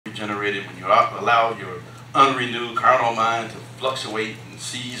generated, when you allow your unrenewed carnal mind to fluctuate and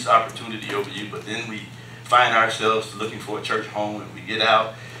seize opportunity over you, but then we find ourselves looking for a church home, and we get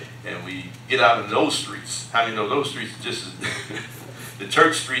out in those streets. How many know those streets are just as the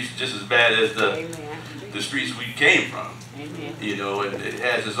church streets are just as bad as the streets we came from? Amen. You know, and it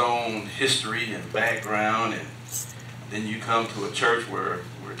has its own history and background, and then you come to a church where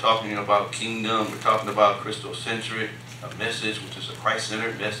we're talking about kingdom, we're talking about Christocentric, a message which is a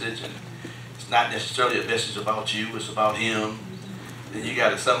Christ-centered message, and it's not necessarily a message about you, it's about him. Then you got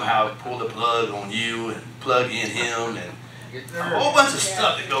to somehow pull the plug on you and plug in him, and a whole bunch of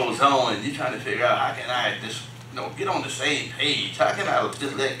stuff that goes on, and you're trying to figure out, how can I just, get on the same page? How can I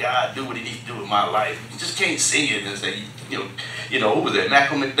just let God do what he needs to do with my life? You just can't sing it and say, who was that,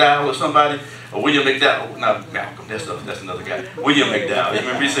 Malcolm McDowell or somebody? Or William McDowell? Not Malcolm, that's another guy. William McDowell. You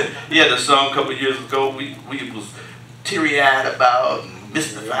remember he had a song a couple of years ago we was teary-eyed about and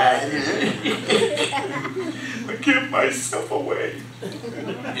mystified. I give myself away.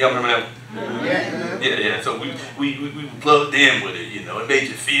 Y'all remember that? Yeah. So we plugged in with it, It made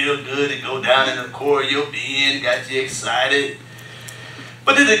you feel good. It go down in the core of your being, got you excited.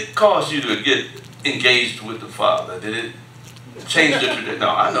 But did it cause you to get engaged with the Father? Did it change the tradition? No,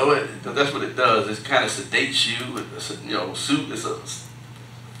 I know it. That's what it does. It kind of sedates you. It's a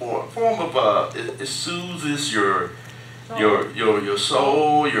form of it soothes your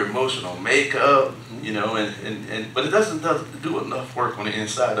soul, your emotional makeup, but it doesn't do enough work on the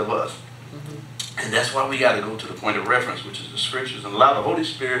inside of us. And that's why we got to go to the point of reference, which is the scriptures, and allow the Holy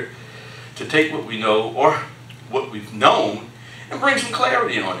Spirit to take what we know or what we've known and bring some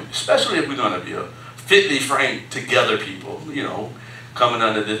clarity on it, especially if we're going to be a fitly framed together people, coming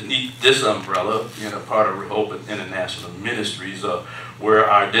under this umbrella, part of Rehoboth International Ministries, where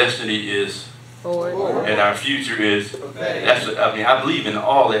our destiny is forward. And our future is, I believe in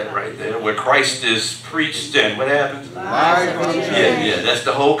all that right there, where Christ is preached and what happens? Yeah, that's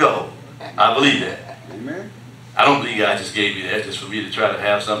the whole goal. I believe that. Amen. I don't believe God just gave me that just for me to try to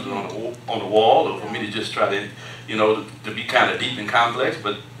have something on the wall, or for me to just try to, to be kind of deep and complex,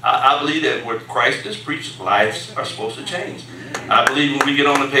 but I believe that where Christ is preached, lives are supposed to change. I believe when we get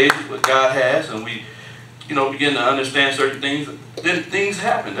on the page with what God has and we begin to understand certain things, then things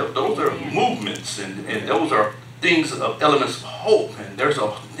happen. Those are movements, and those are things of elements of hope, and there's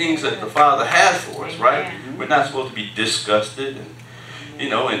things that the Father has for us, right? We're not supposed to be disgusted and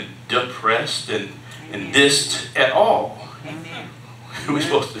and depressed and dissed at all. Amen. We're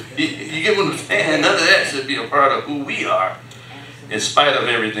supposed to be, you get what I'm saying? None of that should be a part of who we are, in spite of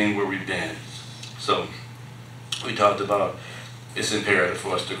everything where we've been. So we talked about it's imperative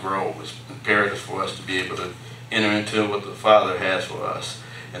for us to grow. It's imperative for us to be able to enter into what the Father has for us.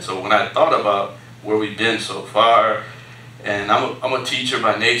 And so when I thought about where we've been so far, and I'm a teacher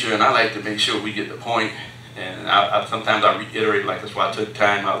by nature, and I like to make sure we get the point. And sometimes I reiterate, like that's why I took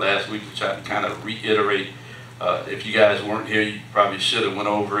time out last week to try to kind of reiterate. If you guys weren't here, you probably should have went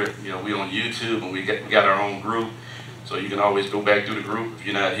over it. We on YouTube, and we got our own group, so you can always go back to the group if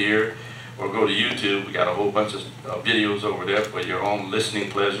you're not here, or go to YouTube. We got a whole bunch of videos over there for your own listening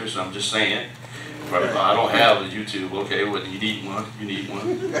pleasure. So I'm just saying, I don't have a YouTube. Okay, well you need one. You need one.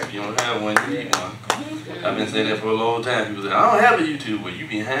 If you don't have one, you need one. I've been saying that for a long time. People say, I don't have a YouTube. Well, you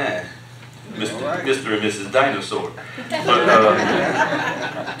behind. Mr. and Mrs. Dinosaur. But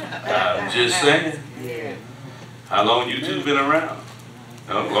I'm just saying, how long YouTube been around?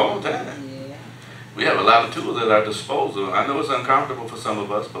 A long time. We have a lot of tools at our disposal. I know it's uncomfortable for some of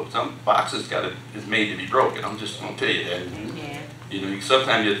us, but some boxes is made to be broken. I'm just going to tell you that.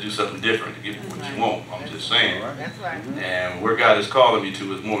 Sometimes you have to do something different to get what you want. I'm just saying. That's right. And where God is calling me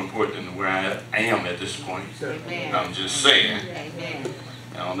to is more important than where I am at this point. I'm just saying. Amen.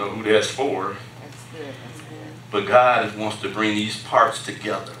 I don't know who that's for, but God wants to bring these parts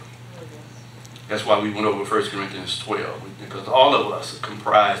together. That's why we went over 1 Corinthians 12, because all of us are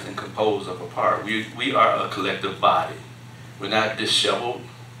comprised and composed of a part. We are a collective body. We're not disheveled.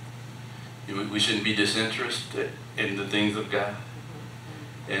 We shouldn't be disinterested in the things of God.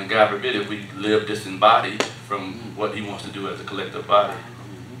 And God forbid if we live disembodied from what He wants to do as a collective body.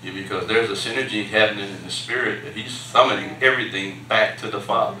 Because there's a synergy happening in the Spirit that He's summoning everything back to the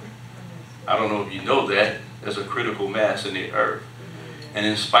Father. I don't know if you know that. There's a critical mass in the earth. And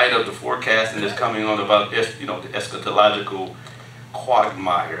in spite of the forecasting that's coming on about the eschatological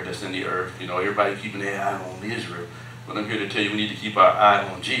quagmire that's in the earth, everybody keeping their eye on Israel. But I'm here to tell you we need to keep our eye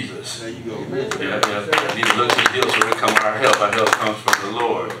on Jesus. There you go. We need to look to the hills where come our help. Our help comes from the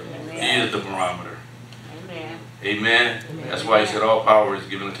Lord. He is the barometer. Amen. That's why He said all power is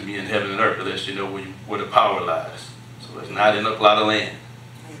given unto me in heaven and earth, unless you know where the power lies. So it's not in a plot of land.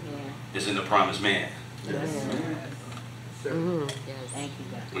 is in the promised man. Yes. Thank you,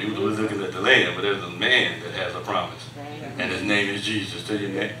 God. We were looking at the land, but there's a man that has a promise. And his name is Jesus. Tell your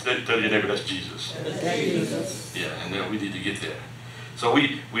neighbor that's Jesus. Jesus. Yeah, and then we need to get there. So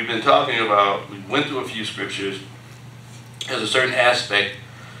we've been talking about, we went through a few scriptures. There's a certain aspect,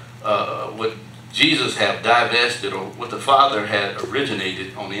 what Jesus had divested, or what the Father had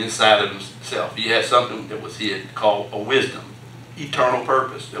originated on the inside of himself. He had something that was called a wisdom, eternal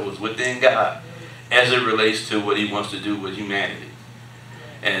purpose that was within God as it relates to what he wants to do with humanity.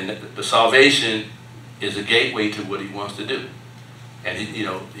 And the salvation is a gateway to what he wants to do. And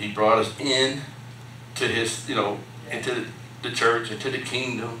he brought us in to his, into the church, into the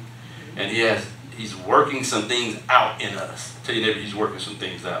kingdom, and he's working some things out in us. Tell your neighbor, he's working some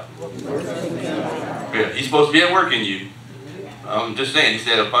things out. Yeah, he's supposed to be at work in you. I'm just saying, he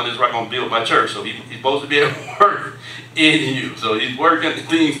said, upon this rock I'm going to build my church. So he's supposed to be at work in you. So he's working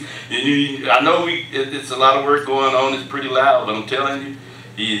things. I know it's a lot of work going on. It's pretty loud, but I'm telling you,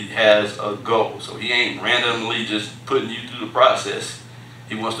 he has a goal. So he ain't randomly just putting you through the process.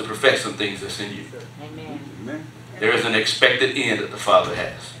 He wants to perfect some things that's in you. Amen. There is an expected end that the Father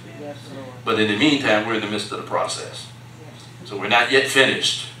has. Yes, Lord. But in the meantime, we're in the midst of the process. So we're not yet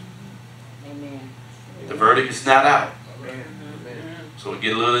finished. Amen. The verdict is not out. So it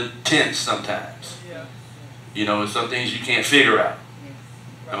get a little intense sometimes. Some things you can't figure out.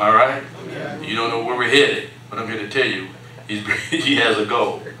 Am I right? You don't know where we're headed. But I'm here to tell you, he has a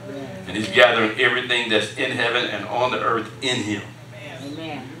goal. And he's gathering everything that's in heaven and on the earth in him.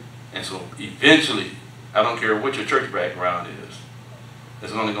 Amen. And so eventually, I don't care what your church background is,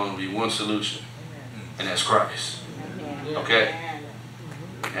 there's only going to be one solution. And that's Christ. Amen. Okay?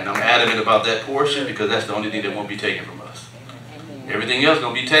 And I'm adamant about that portion because that's the only thing that won't be taken from us. Amen. Everything else is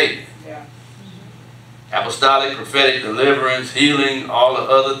going to be taken. Apostolic, prophetic, deliverance, healing, all the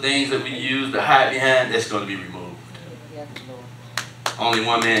other things that we use to hide behind, that's going to be removed. Yes, Lord. Only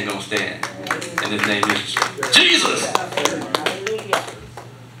one man going to stand. And his name is Jesus. Hallelujah.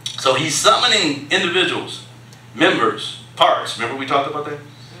 So he's summoning individuals, members, parts. Remember we talked about that?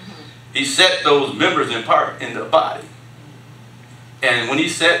 He set those members in part in the body. And when he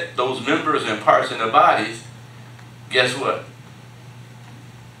set those members and parts in the bodies, guess what?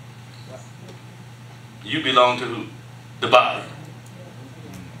 You belong to who? The body.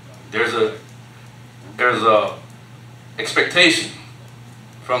 There's a expectation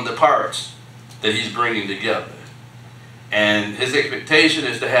from the parts that he's bringing together. And his expectation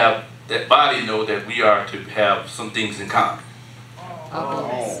is to have that body know that we are to have some things in common.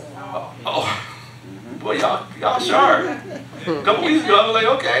 Oh. Boy, y'all sharp. A couple weeks ago, I was like,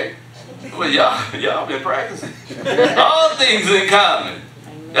 okay. Well, y'all been practicing. All things in common.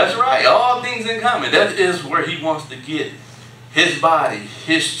 That's right, all things in common. That is where he wants to get his body,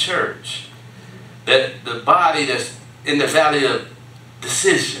 his church. That the body that's in the valley of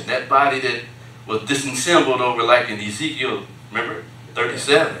decision, that body that was disassembled over like in Ezekiel, remember,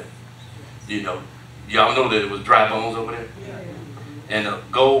 37. Y'all know that it was dry bones over there. And the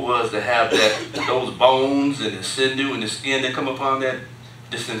goal was to have those bones and the sinew and the skin that come upon that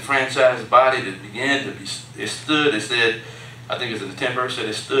disenfranchised body that began to be, it said, I think it's in the 10th verse, that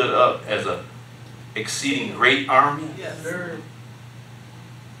it stood up as a exceeding great army. Yes, sir.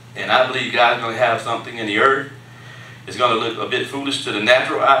 And I believe God's going to have something in the earth. It's going to look a bit foolish to the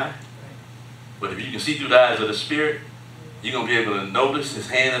natural eye. But if you can see through the eyes of the Spirit, you're going to be able to notice his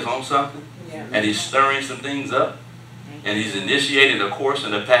hand is on something. Yeah. And he's stirring some things up. And he's initiating a course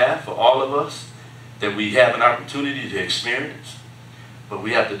and a path for all of us that we have an opportunity to experience. But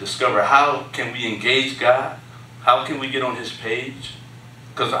we have to discover, how can we engage God? How can we get on his page?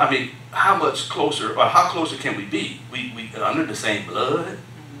 Because, I mean, how much closer, or how closer can we be? We are under the same blood.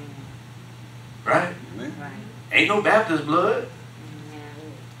 Right? Right. Ain't no Baptist blood.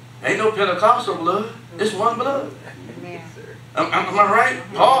 Ain't no Pentecostal blood. It's one blood. Amen. Am I right?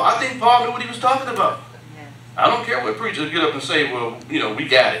 I think Paul knew what he was talking about. I don't care what preachers get up and say, well, we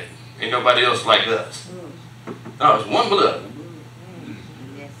got it. Ain't nobody else like us. No, it's one blood.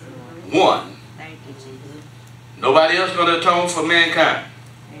 Yes, Lord. One. Thank you, Jesus. Nobody else going to atone for mankind.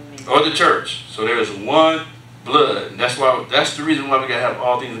 Amen. Or the church. So there is one blood. And that's the reason why we got to have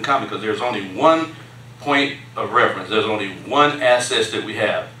all things in common, because there's only one point of reference. There's only one asset that we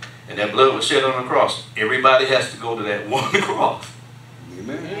have. And that blood was shed on the cross. Everybody has to go to that one cross.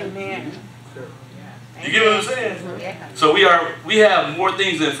 Amen. Amen. You get what I'm saying? Yeah. So we have more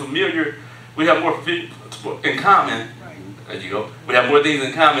things than familiar. We have more in common. There you go. We have more things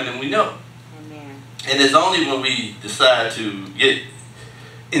in common than we know. Amen. And it's only when we decide to get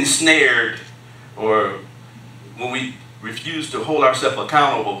ensnared, or when we refuse to hold ourselves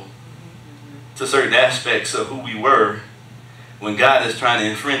accountable to certain aspects of who we were when God is trying to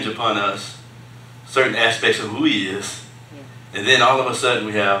infringe upon us certain aspects of who he is. And then all of a sudden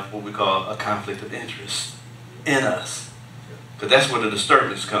we have what we call a conflict of interest in us. Because that's where the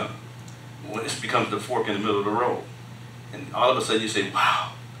disturbance comes. When it becomes the fork in the middle of the road. And all of a sudden you say,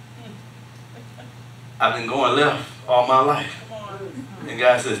 wow, I've been going left all my life. And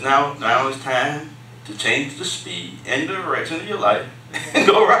God says, now it's time to change the speed and the direction of your life and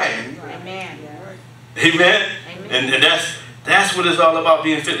go right. Amen. Amen. And that's what it's all about,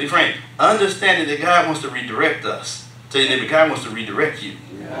 being fitly framed. Understanding that God wants to redirect us. Tell your neighbor, God wants to redirect you.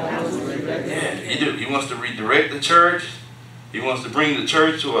 Yeah, he do. He wants to redirect the church. He wants to bring the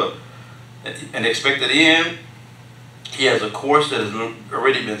church to an expected end. He has a course that has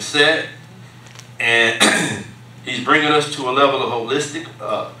already been set. And he's bringing us to a level of holistic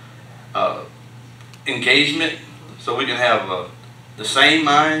engagement so we can have the same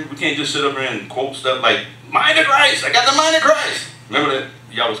mind. We can't just sit up here and quote stuff like, mind of Christ, I got the mind of Christ. Remember that?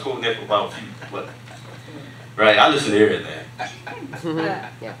 Y'all was quoting that for about a few, what? Right, I listen to everything.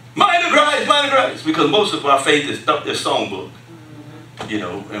 Yeah. Mind of Christ, because most of our faith is songbook. You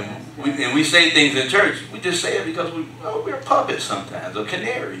know, and we say things in church, we just say it because we're puppets sometimes, or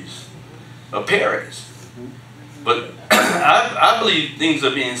canaries, or parrots. But I believe things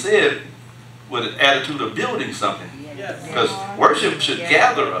are being said with an attitude of building something. Because worship should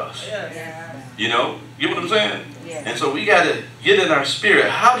gather us. You know, you get what I'm saying? And so we got to get in our spirit.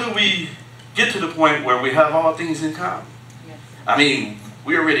 How do we get to the point where we have all things in common? I mean,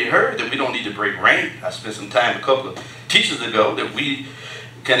 we already heard that we don't need to break rank. I spent some time a couple of teachers ago that we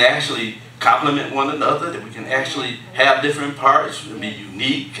can actually complement one another, that we can actually have different parts and be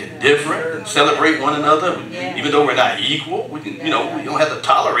unique and different and celebrate one another. Even though we're not equal, we can, you know, we don't have to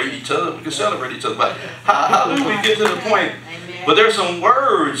tolerate each other, we can celebrate each other. But how do we get to the point? But there's some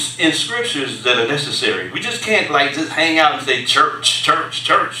words in scriptures that are necessary. We just can't like just hang out and say church, church,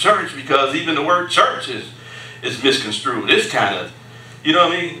 church, church, because even the word church is misconstrued. It's kind of, you know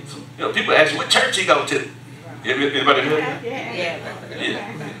what I mean? You know, people ask you, what church you go to? Anybody heard that?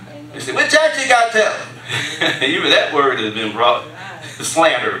 Yeah. They say, what church you got to tell? Even that word has been brought,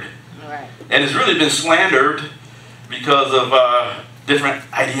 slandered. And it's really been slandered because of different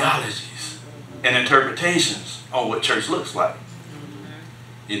ideologies and interpretations on what church looks like.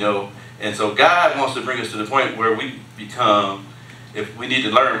 You know, and so God wants to bring us to the point where we become, if we need to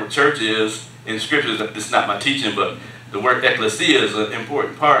learn what church is, in scriptures, this is not my teaching, but the word ecclesia is an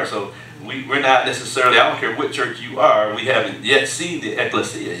important part. So we're not necessarily, I don't care what church you are, we haven't yet seen the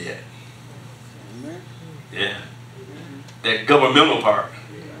ecclesia yet. Yeah. That governmental part.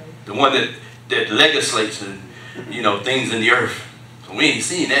 The one that legislates and, you know, things in the earth. So we ain't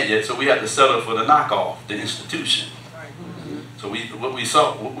seen that yet, so we have to settle for the knockoff, the institution. So what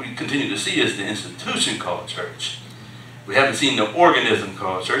we continue to see is the institution called church. We haven't seen the organism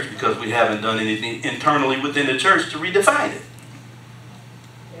called church because we haven't done anything internally within the church to redefine it.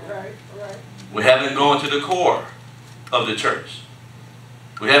 We haven't gone to the core of the church.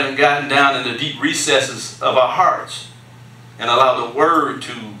 We haven't gotten down in the deep recesses of our hearts and allowed the word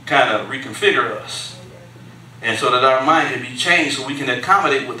to kind of reconfigure us. And so that our mind can be changed so we can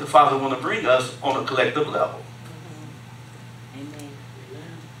accommodate what the Father wants to bring us on a collective level.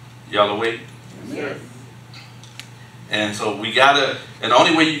 Y'all awake? Yes. And so we gotta, and the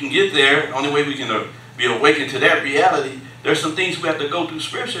only way you can get there, the only way we can be awakened to that reality, there's some things we have to go through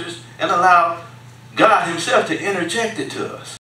scriptures and allow God himself to interject it to us.